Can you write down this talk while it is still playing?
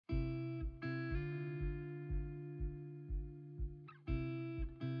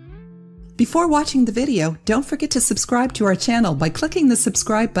Before watching the video, don't forget to subscribe to our channel by clicking the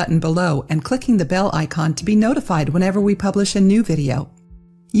subscribe button below and clicking the bell icon to be notified whenever we publish a new video.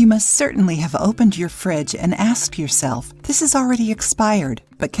 You must certainly have opened your fridge and asked yourself, this is already expired,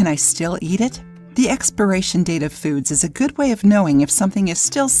 but can I still eat it? The expiration date of foods is a good way of knowing if something is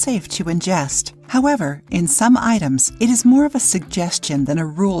still safe to ingest. However, in some items, it is more of a suggestion than a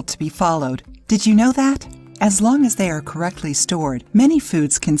rule to be followed. Did you know that? As long as they are correctly stored, many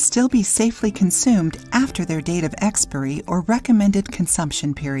foods can still be safely consumed after their date of expiry or recommended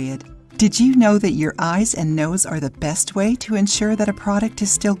consumption period. Did you know that your eyes and nose are the best way to ensure that a product is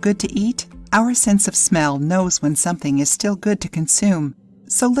still good to eat? Our sense of smell knows when something is still good to consume,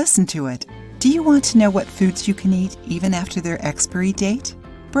 so listen to it. Do you want to know what foods you can eat even after their expiry date?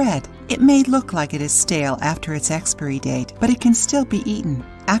 Bread. It may look like it is stale after its expiry date, but it can still be eaten.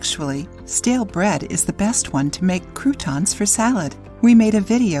 Actually, stale bread is the best one to make croutons for salad. We made a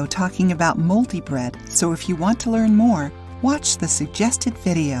video talking about moldy bread, so if you want to learn more, watch the suggested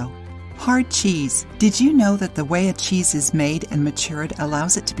video. Hard cheese. Did you know that the way a cheese is made and matured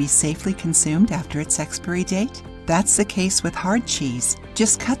allows it to be safely consumed after its expiry date? That's the case with hard cheese.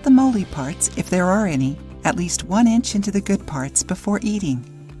 Just cut the moldy parts, if there are any, at least 1 inch into the good parts before eating.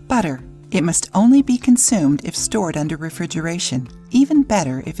 Butter. It must only be consumed if stored under refrigeration. Even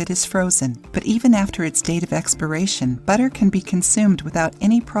better if it is frozen. But even after its date of expiration, butter can be consumed without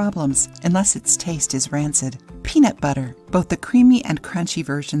any problems unless its taste is rancid. Peanut butter. Both the creamy and crunchy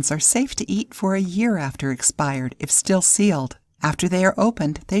versions are safe to eat for a year after expired if still sealed. After they are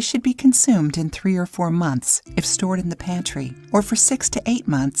opened, they should be consumed in 3 or 4 months if stored in the pantry, or for 6 to 8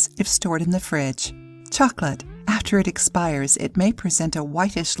 months if stored in the fridge. Chocolate. After it expires, it may present a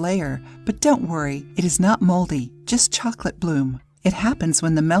whitish layer, but don't worry, it is not moldy, just chocolate bloom. It happens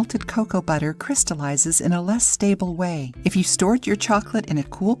when the melted cocoa butter crystallizes in a less stable way. If you stored your chocolate in a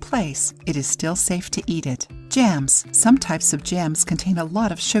cool place, it is still safe to eat it. Jams. Some types of jams contain a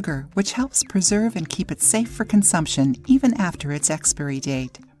lot of sugar, which helps preserve and keep it safe for consumption even after its expiry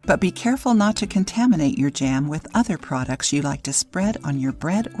date. But be careful not to contaminate your jam with other products you like to spread on your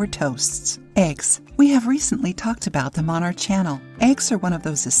bread or toasts. Eggs. We have recently talked about them on our channel. Eggs are one of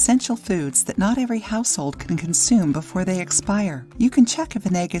those essential foods that not every household can consume before they expire. You can check if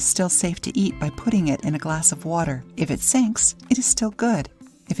an egg is still safe to eat by putting it in a glass of water. If it sinks, it is still good.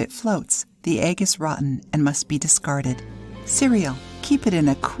 If it floats, the egg is rotten and must be discarded. Cereal. Keep it in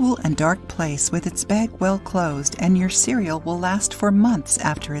a cool and dark place with its bag well closed, and your cereal will last for months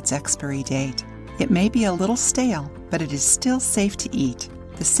after its expiry date. It may be a little stale, but it is still safe to eat.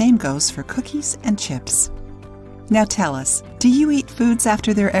 The same goes for cookies and chips. Now tell us, do you eat foods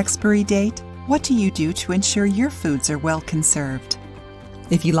after their expiry date? What do you do to ensure your foods are well conserved?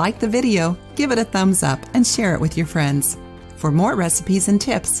 If you liked the video, give it a thumbs up and share it with your friends. For more recipes and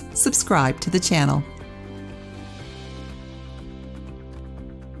tips, subscribe to the channel.